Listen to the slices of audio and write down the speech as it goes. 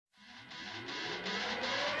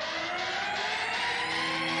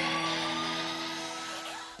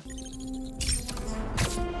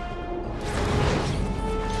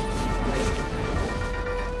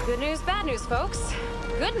news, bad news, folks.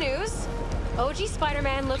 Good news. OG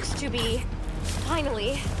Spider-Man looks to be,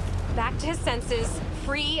 finally, back to his senses,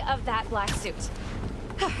 free of that black suit.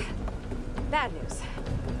 Bad news.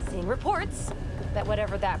 Seeing reports that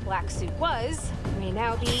whatever that black suit was may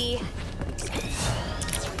now be...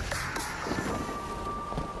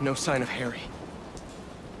 No sign of Harry.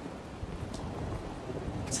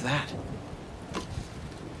 What's that?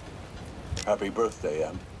 Happy birthday,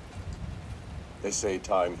 Em. They say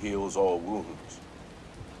time heals all wounds.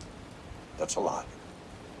 That's a lie.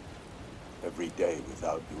 Every day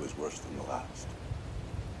without you is worse than the last.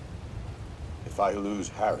 If I lose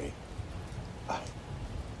Harry, I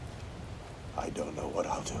don't know what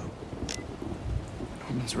I'll do.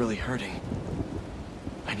 Norman's really hurting.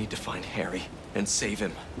 I need to find Harry and save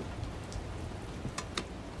him.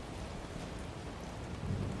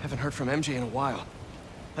 Haven't heard from MJ in a while.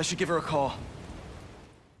 I should give her a call.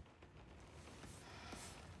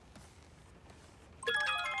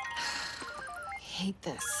 I hate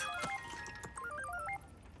this.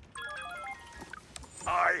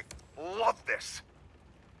 I love this.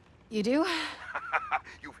 You do?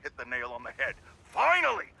 You've hit the nail on the head.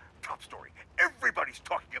 Finally! Top story. Everybody's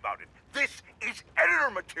talking about it. This is editor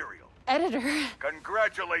material. Editor?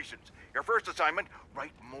 Congratulations. Your first assignment,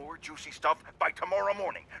 write more juicy stuff by tomorrow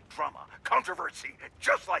morning. Drama, controversy,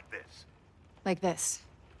 just like this. Like this.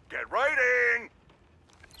 Get writing!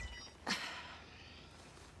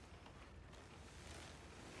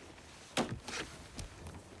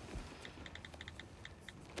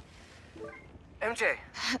 MJ!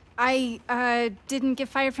 I didn't get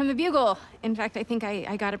fired from the Bugle. In fact, I think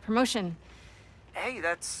I got a promotion. Hey,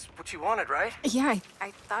 that's what you wanted, right? Yeah,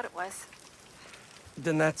 I thought it was.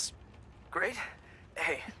 Then that's great.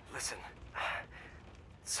 Hey, listen.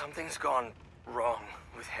 Something's gone wrong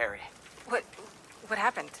with Harry. What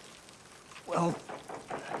happened? Well,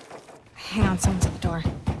 Hang on, someone's at the door.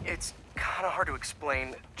 it's kind of hard to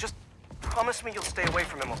explain. Just promise me you'll stay away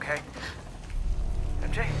from him, okay?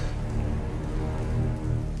 MJ?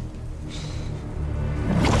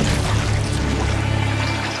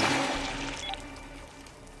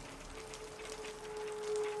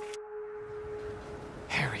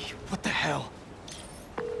 Harry, what the hell?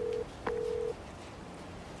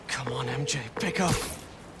 Come on, MJ, pick up.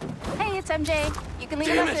 Hey, it's MJ. You can leave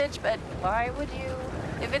Damn a it. message, but why would you?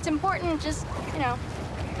 If it's important, just,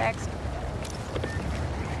 text.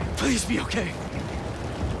 Please be okay.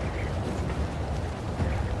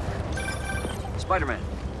 Spider-Man,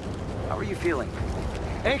 how are you feeling?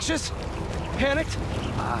 Anxious? Panicked?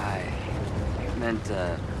 I meant,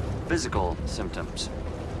 physical symptoms.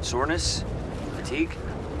 Soreness? Fatigue?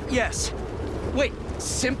 Yes. Wait,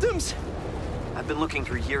 symptoms? I've been looking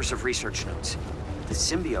through years of research notes. The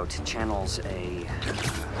symbiote channels a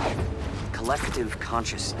collective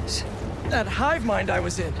consciousness. That hive mind I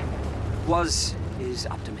was in. Is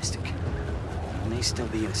optimistic. May still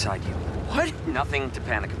be inside you. What? Nothing to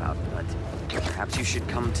panic about, but perhaps you should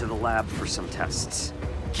come to the lab for some tests.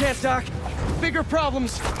 Can't, Doc. Bigger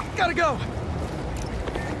problems. Gotta go.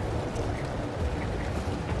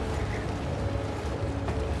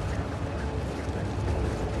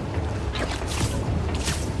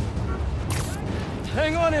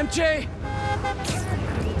 Hang on, MJ.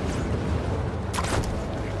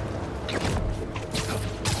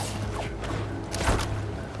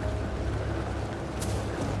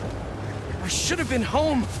 I should have been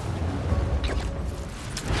home.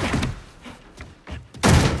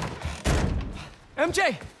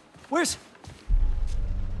 MJ, where's...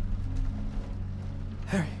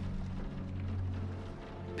 Harry?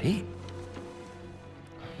 Pete?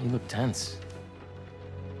 You look tense.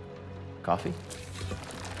 Coffee?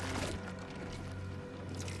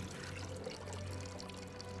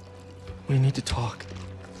 We need to talk.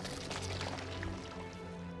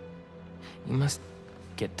 You must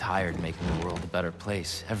get tired making the world a better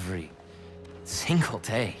place every single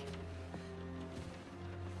day.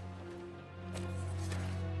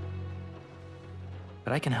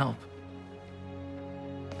 But I can help.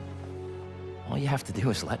 All you have to do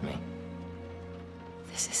is let me.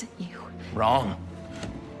 This isn't you. Wrong.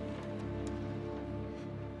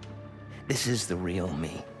 This is the real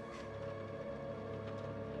me.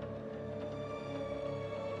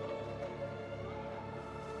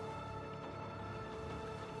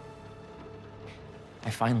 I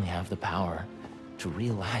finally have the power to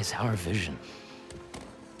realize our vision.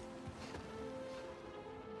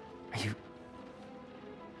 Are you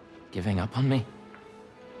giving up on me?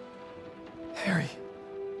 Harry,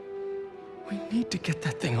 we need to get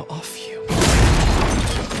that thing off you.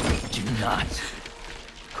 Do not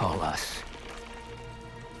call us.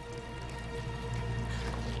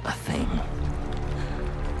 a thing.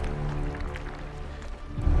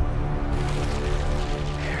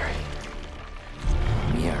 Harry.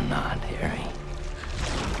 We are not, Harry.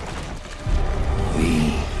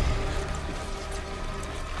 We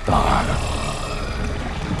are.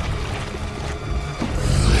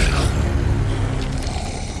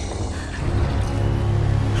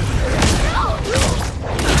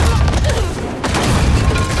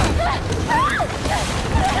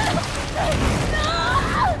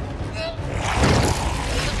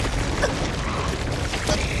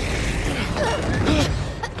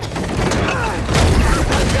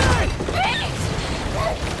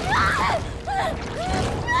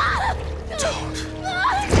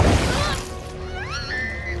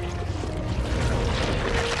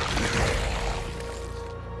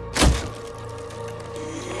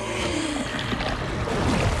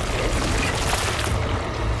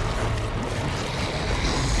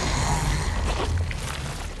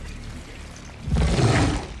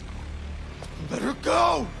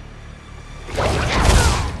 Go!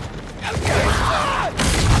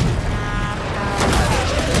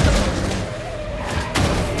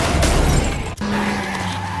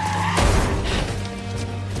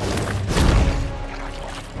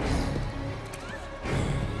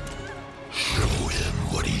 Show him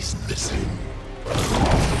what he's missing.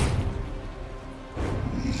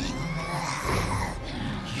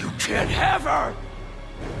 You can't have her!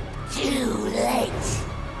 Too late.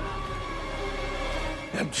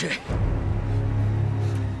 MJ.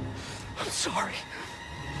 I'm sorry.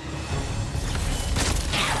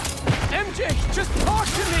 MJ, just talk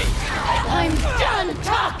to me! I'm done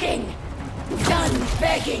talking! Done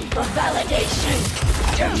begging for validation!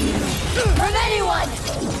 From anyone!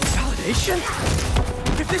 Validation?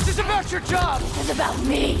 If this is about your job! It's about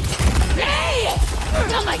me! Me!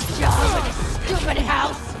 Not my job in a stupid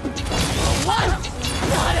house! For once,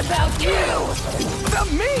 not about you!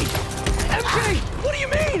 About me? MJ, what do you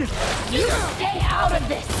mean? You stay out of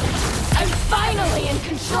this! I'm finally in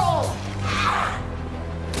control!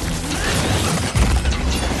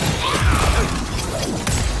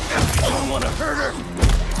 I don't want to hurt her.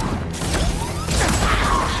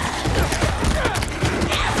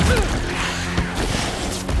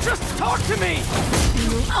 Just talk to me!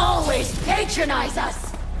 You always patronize us!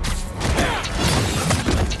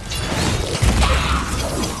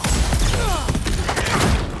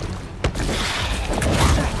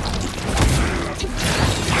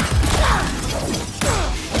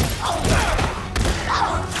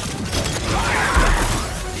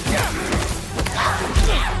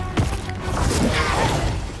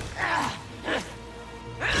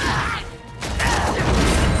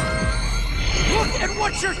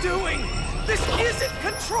 What you're doing! This isn't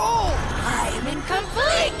control! I am in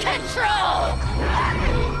complete control!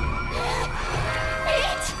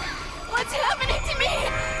 Pete! What's happening to me?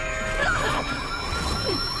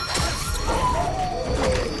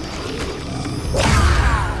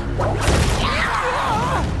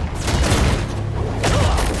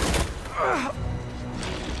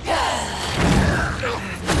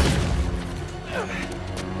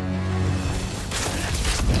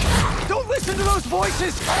 Don't listen to those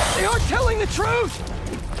voices! They aren't telling the truth!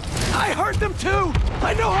 I heard them too!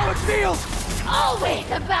 I know how it feels! Always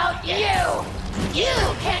about you! You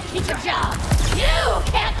can't keep a job! You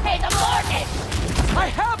can't pay the mortgage! I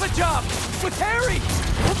have a job! With Harry!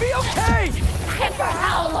 We'll be okay! And for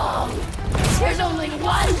how long? There's only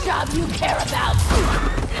one job you care about!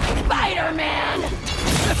 Spider-Man!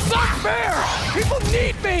 That's not fair! People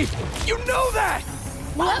need me! You know that!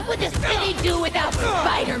 What would the city do without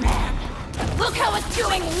Spider-Man? Look how it's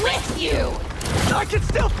doing with you! I can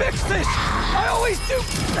still fix this! I always do!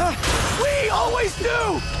 We always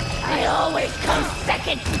do! I always come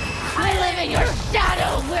second! I live in your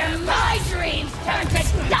shadow where my dreams turn to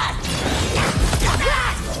dust!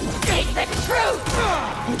 That is the truth!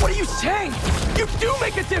 What are you saying? You do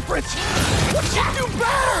make a difference! What you do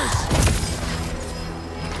matters!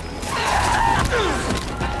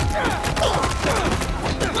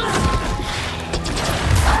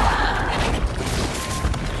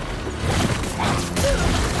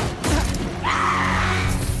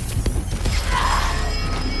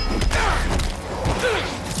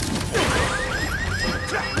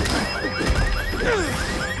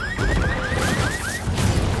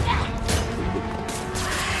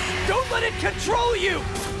 Don't let it control you!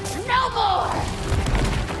 No more!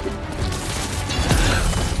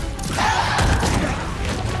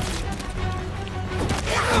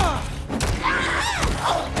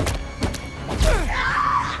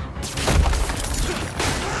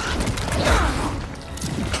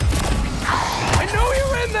 I know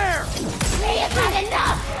you're in there! Me is not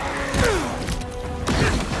enough!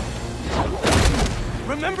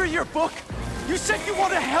 Remember your book? You said you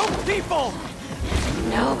want to help people!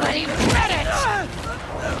 Nobody read it!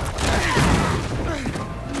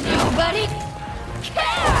 Nobody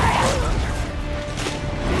cares!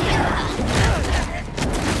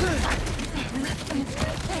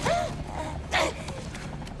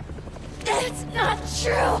 That's not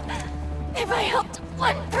true! If I helped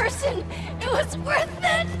one person, it was worth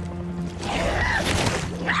it!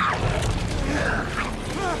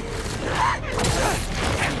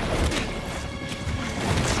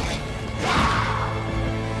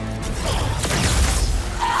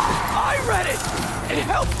 I read it! It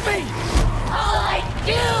helped me! All I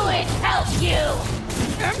do is help you!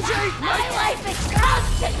 MJ! My life is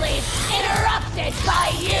constantly interrupted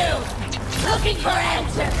by you! Looking for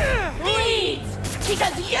answers, needs,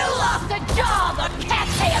 because you lost a job or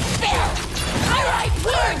can't pay a bill! I write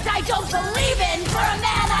words I don't believe in for a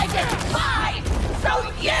man I despise, so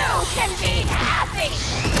you can be happy!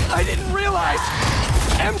 I didn't realize!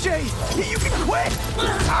 MJ, you can quit!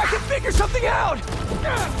 I can figure something out!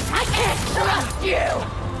 I can't trust you!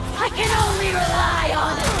 I can only rely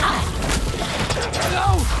on us!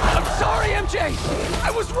 No! I'm sorry, MJ!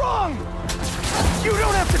 I was wrong! You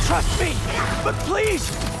don't have to trust me! But please,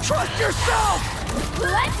 trust yourself!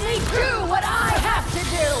 Let me do what I have to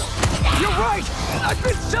do! You're right! I've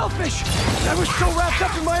been selfish! I was so wrapped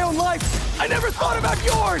up in my own life, I never thought about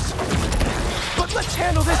yours! But let's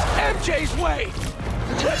handle this MJ's way!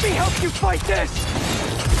 Let me help you fight this!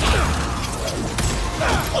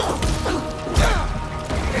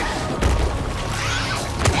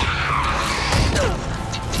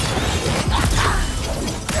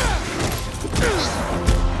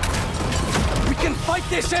 We can fight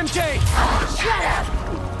this, MJ! Shut up!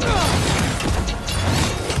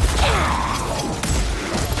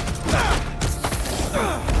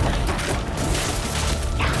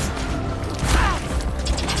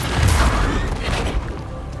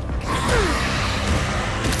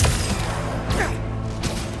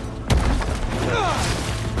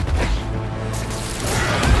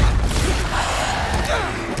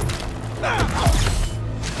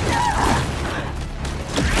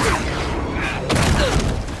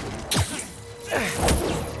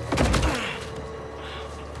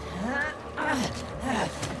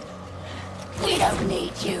 We don't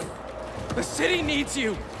need you. The city needs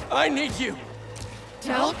you! I need you!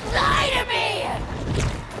 Don't lie to me!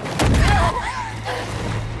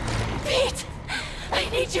 Pete! I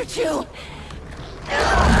need you too!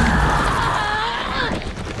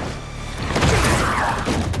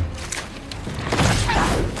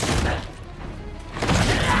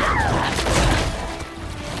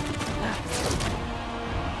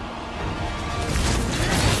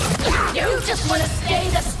 You just want to stay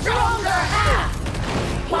the stronger half!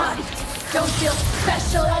 What? Don't feel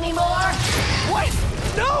special anymore? What?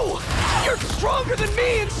 No! You're stronger than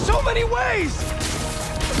me in so many ways!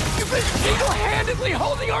 You've been single-handedly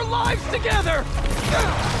holding our lives together!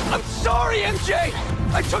 I'm sorry, MJ!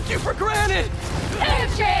 I took you for granted!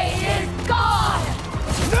 MJ is gone!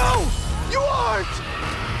 No! You aren't!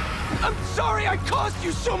 I'm sorry I caused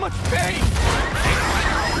you so much pain!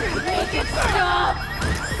 Make it stop!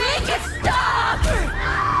 Make it stop!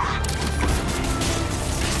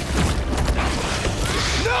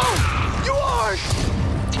 No! You aren't!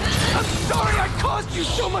 I'm sorry I caused you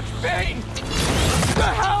so much pain! The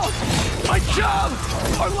house! My job!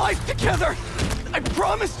 Our life together! I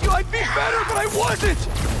promised you I'd be better, but I wasn't!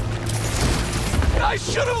 I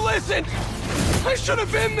should have listened! I should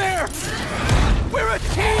have been there! We're a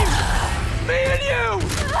team! Me and you!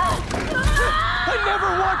 I never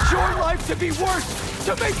want your life to be worse,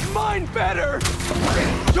 to make mine better!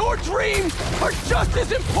 Your dreams are just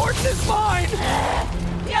as important as mine!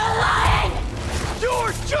 You're lying!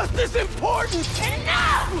 You're just as important!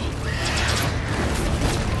 Enough!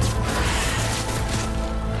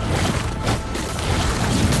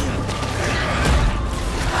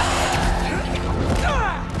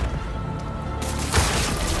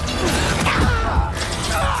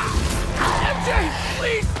 MJ,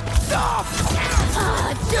 please, stop!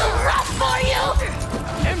 Too rough for you?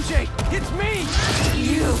 MJ, it's me!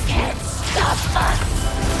 You can't stop us!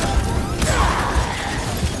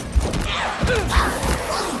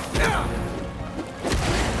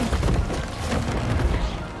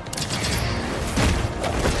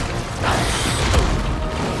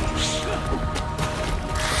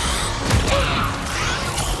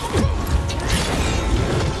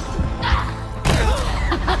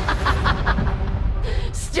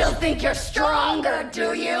 Still think you're stronger,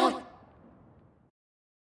 do you?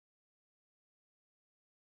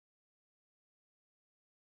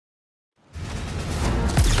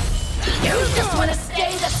 You just want to stay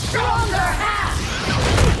stronger half!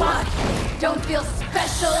 What? Don't feel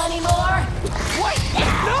special anymore? What?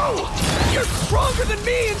 No! You're stronger than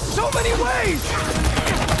me in so many ways!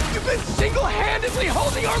 You've been single-handedly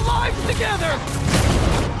holding our lives together!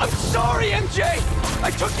 I'm sorry, MJ!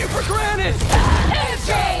 I took you for granted!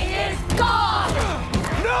 MJ is gone!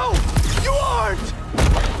 No! You aren't!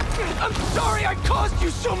 I'm sorry I caused you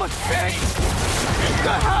so much pain!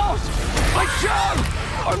 The house! My job!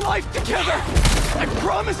 Our life together! I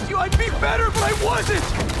promised you I'd be better, but I wasn't!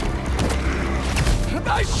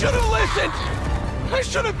 I should have listened! I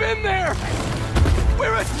should have been there!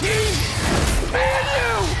 We're a team! Me and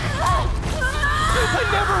you! I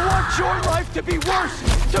never want your life to be worse,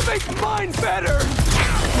 to make mine better!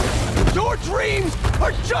 Your dreams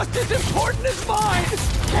are just as important as mine!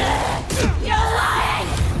 You're lying!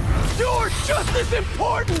 You're just as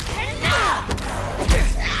important! Enough!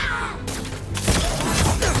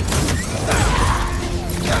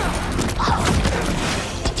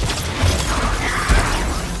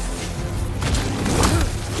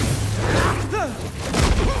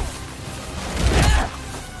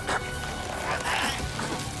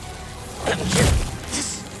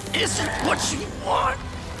 This isn't what you want!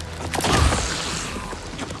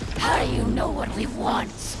 How do you know what we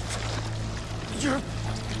want? You're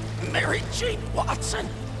Mary Jane Watson.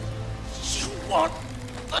 You want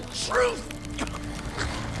the truth.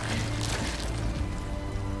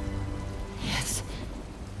 Yes.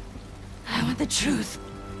 I want the truth.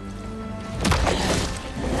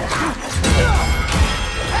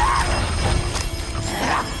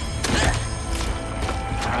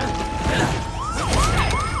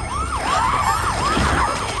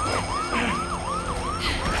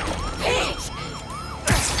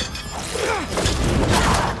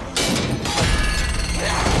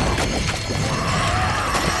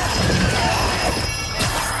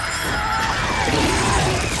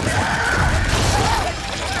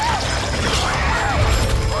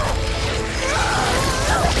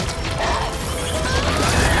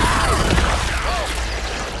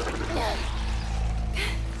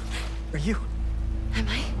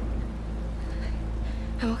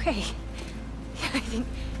 I'm okay. Yeah, I think...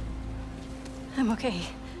 I'm okay.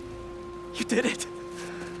 You did it.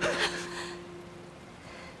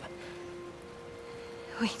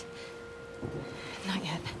 Wait. Not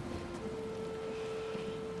yet.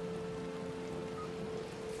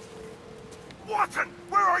 Watson,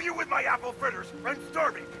 where are you with my apple fritters? I'm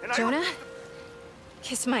starving, and Jonah?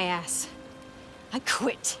 Kiss my ass. I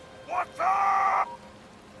quit. Watson!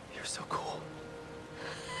 You're so cool.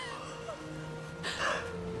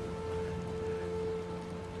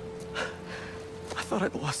 I thought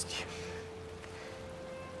I'd lost you.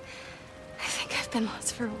 I think I've been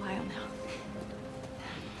lost for a while now.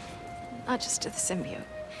 Not just to the symbiote.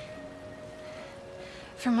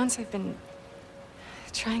 For months I've been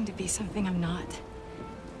trying to be something I'm not.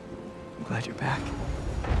 I'm glad you're back.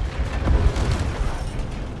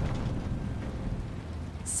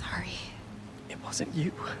 Sorry. It wasn't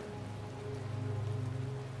you.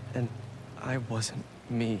 And I wasn't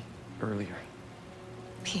me earlier.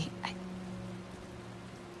 Pete,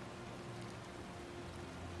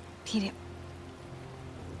 Pete, it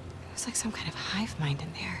was like some kind of hive mind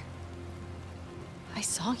in there. I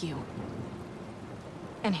saw you.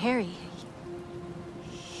 And Harry,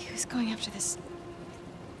 he was going after this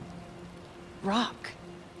rock.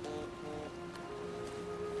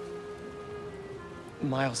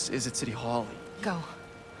 Miles is at City Hall. Go.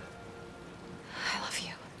 I love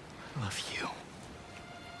you. I love you.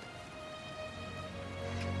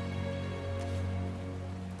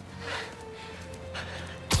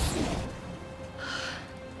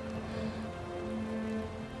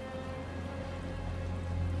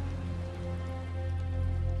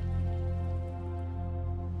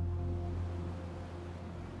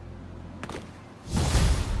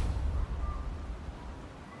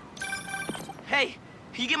 Hey,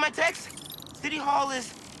 you get my text? City Hall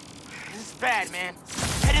is bad, man.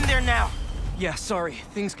 Head in there now. Yeah, sorry.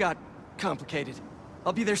 Things got complicated.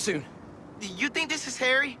 I'll be there soon. You think this is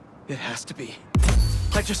Harry? It has to be.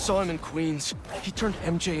 I just saw him in Queens. He turned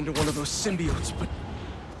MJ into one of those symbiotes, but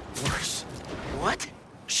worse. What?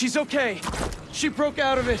 She's okay. She broke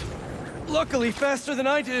out of it. Luckily, faster than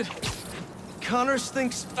I did. Connors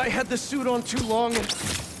thinks I had the suit on too long, and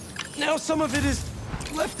now some of it is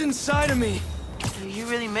left inside of me. You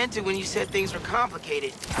really meant it when you said things were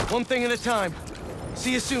complicated. One thing at a time.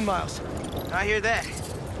 See you soon, Miles. I hear that.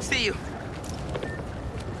 See you.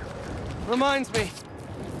 Reminds me,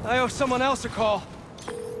 I owe someone else a call.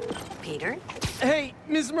 Peter? Hey,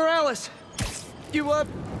 Ms. Morales. You,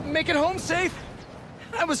 make it home safe?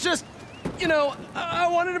 I was just You know, I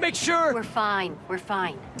wanted to make sure. We're fine. We're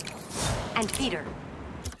fine. And Peter.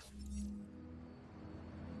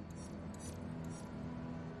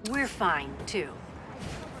 We're fine, too.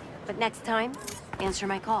 But next time, answer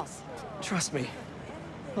my calls. Trust me.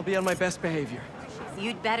 I'll be on my best behavior.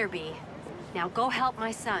 You'd better be. Now go help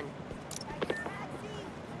my son.